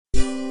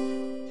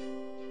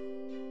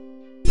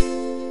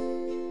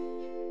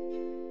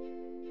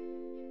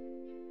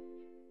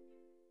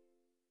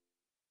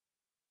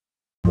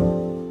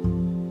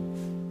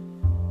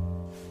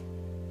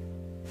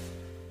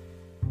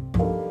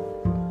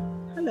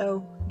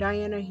Hello,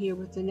 Diana here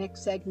with the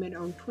next segment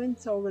on twin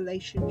soul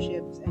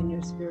relationships and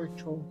your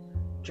spiritual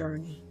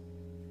journey.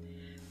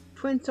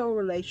 Twin soul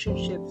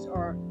relationships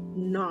are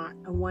not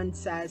a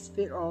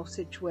one-size-fits-all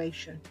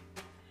situation,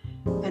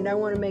 and I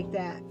want to make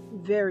that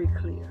very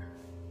clear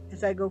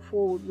as I go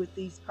forward with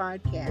these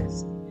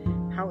podcasts.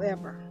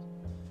 However,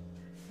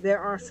 there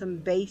are some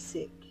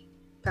basic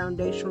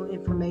foundational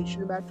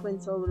information about twin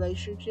soul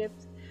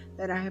relationships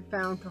that I have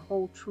found to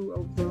hold true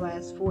over the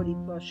last 40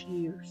 plus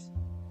years.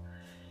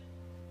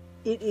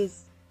 It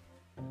is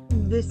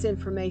this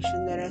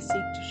information that I seek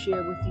to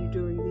share with you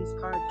during these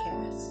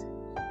podcasts.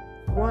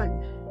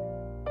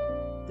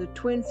 1. The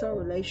twin soul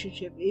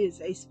relationship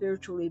is a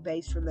spiritually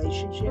based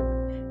relationship,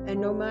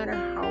 and no matter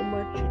how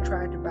much you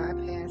try to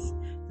bypass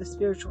the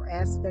spiritual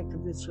aspect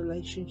of this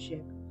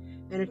relationship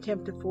and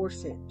attempt to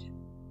force it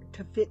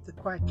to fit the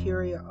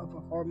criteria of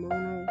a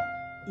hormonal,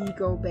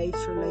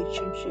 ego-based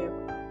relationship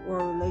or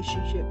a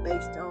relationship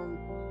based on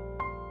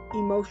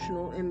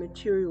emotional and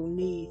material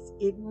needs,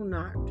 it will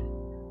not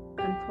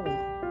conform.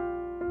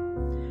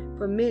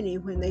 For many,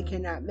 when they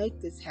cannot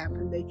make this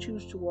happen, they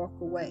choose to walk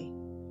away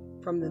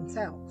from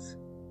themselves.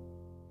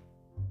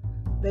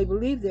 They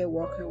believe they're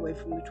walking away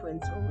from the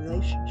twin soul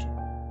relationship.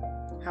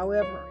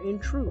 However, in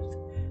truth,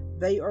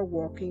 they are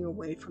walking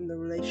away from the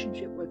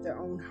relationship with their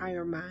own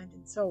higher mind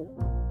and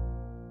soul.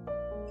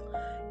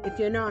 If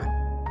you're not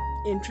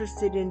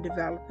interested in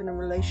developing a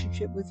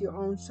relationship with your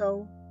own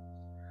soul,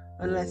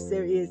 unless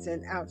there is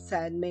an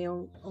outside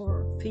male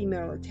or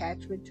female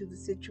attachment to the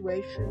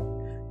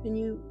situation, then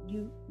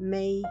you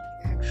may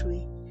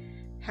actually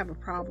have a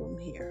problem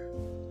here.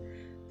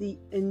 The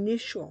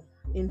initial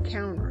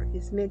encounter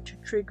is meant to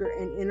trigger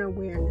an inner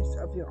awareness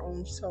of your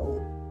own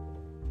soul,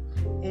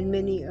 and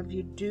many of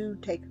you do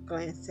take a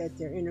glance at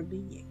their inner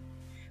being,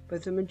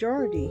 but the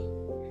majority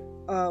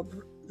of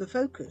the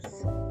focus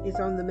is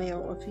on the male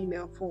or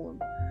female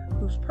form,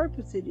 whose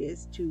purpose it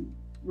is to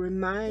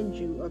remind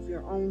you of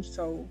your own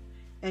soul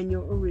and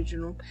your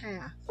original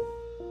path.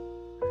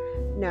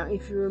 Now,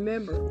 if you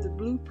remember, the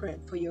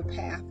blueprint for your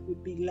path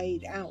would be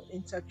laid out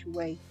in such a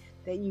way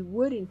that you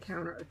would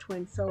encounter a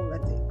twin soul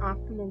at the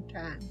optimal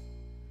time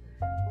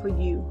for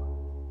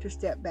you to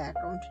step back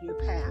onto your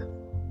path.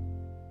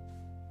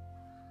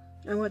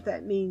 And what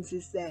that means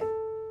is that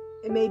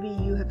maybe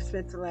you have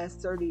spent the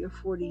last 30 or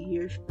 40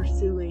 years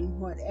pursuing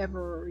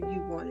whatever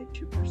you wanted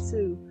to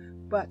pursue,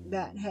 but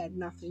that had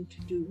nothing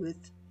to do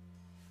with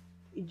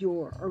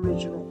your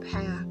original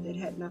path. It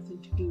had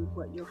nothing to do with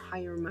what your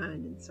higher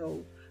mind and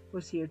soul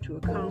was here to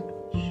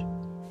accomplish.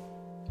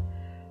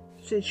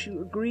 Since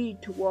you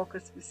agreed to walk a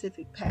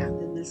specific path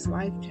in this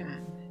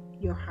lifetime,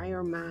 your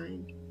higher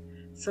mind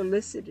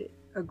solicited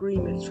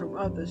agreements from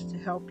others to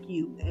help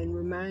you and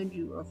remind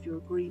you of your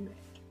agreement.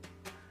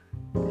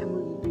 And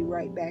we will be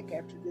right back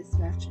after this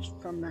message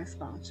from my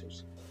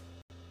sponsors.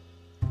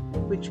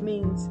 Which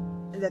means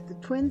that the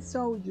twin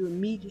soul you're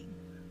meeting,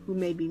 who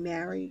may be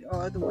married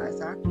or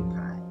otherwise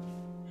occupied,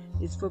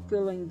 is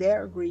fulfilling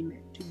their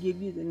agreement to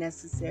give you the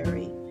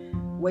necessary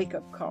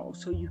wake-up call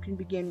so you can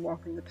begin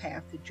walking the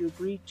path that you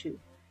agreed to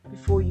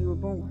before you were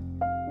born.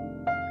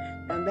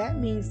 Now that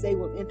means they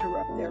will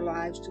interrupt their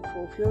lives to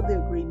fulfill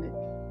the agreement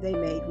they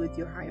made with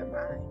your higher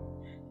mind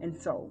and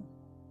soul,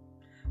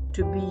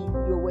 to be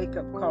your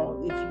wake-up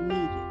call if you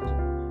need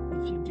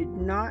it. If you did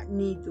not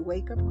need the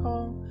wake-up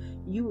call,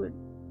 you would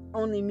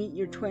only meet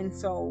your twin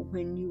soul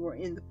when you were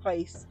in the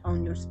place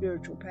on your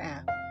spiritual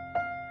path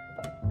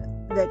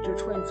that your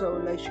twin soul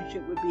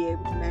relationship would be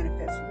able to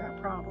manifest without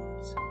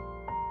problems.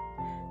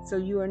 So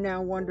you are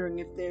now wondering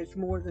if there's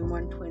more than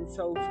one twin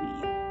soul for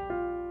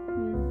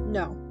you.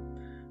 No,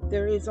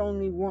 there is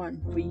only one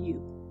for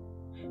you.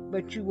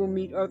 But you will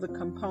meet other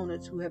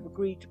components who have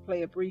agreed to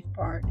play a brief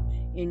part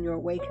in your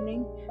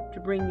awakening to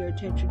bring your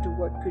attention to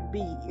what could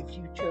be if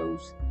you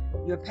chose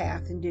your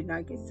path and did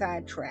not get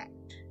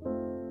sidetracked.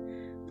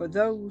 For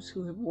those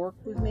who have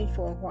worked with me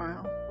for a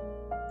while,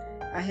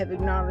 I have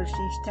acknowledged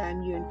each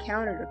time you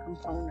encountered a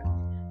component.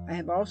 I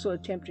have also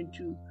attempted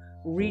to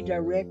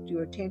redirect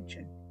your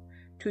attention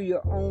to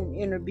your own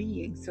inner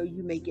being so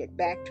you may get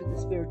back to the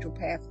spiritual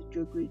path that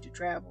you agreed to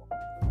travel.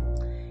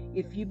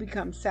 If you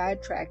become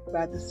sidetracked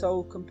by the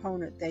soul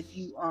component that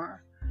you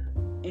are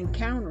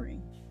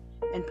encountering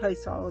and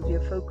place all of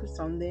your focus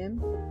on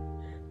them,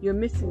 you're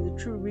missing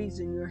the true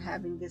reason you're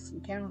having this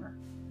encounter.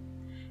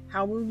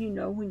 How will you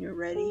know when you're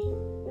ready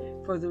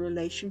for the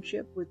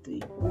relationship with the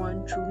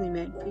one truly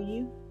meant for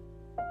you?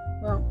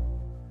 Well,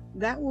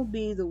 that will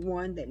be the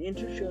one that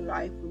enters your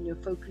life when your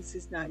focus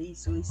is not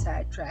easily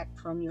sidetracked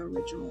from your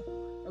original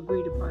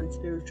agreed upon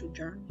spiritual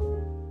journey.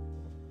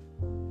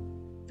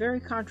 Very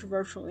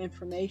controversial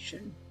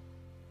information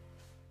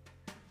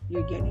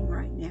you're getting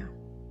right now.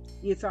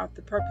 You thought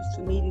the purpose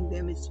for meeting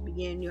them is to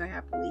begin your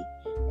happily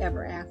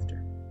ever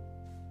after.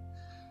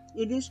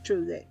 It is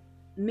true that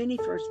many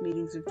first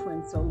meetings of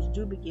twin souls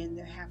do begin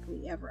their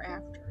happily ever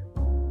after.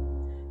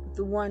 But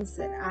the ones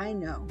that I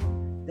know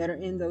that are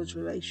in those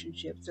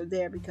relationships are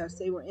there because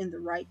they were in the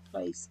right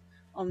place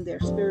on their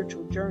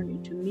spiritual journey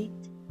to meet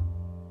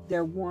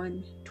their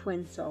one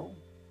twin soul.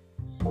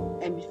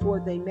 before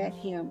they met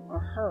him or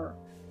her,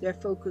 their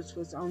focus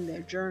was on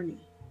their journey.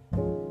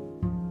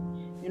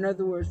 In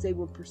other words, they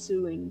were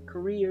pursuing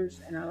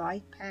careers and a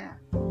life path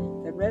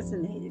that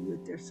resonated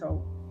with their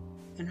soul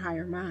and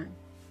higher mind.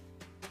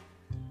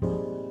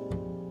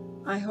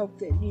 I hope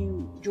that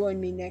you join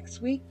me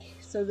next week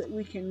so that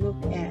we can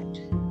look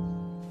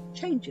at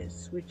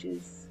changes, which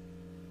is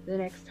the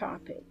next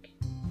topic.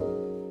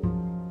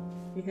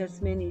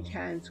 Because many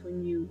times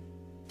when you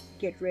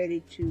get ready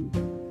to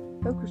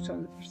focus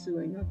on the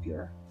pursuing of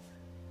your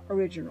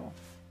original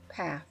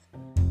path,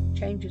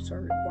 changes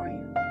are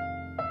required.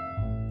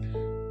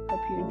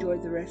 Hope you enjoy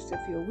the rest of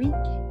your week.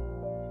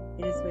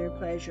 It has been a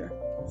pleasure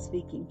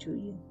speaking to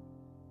you.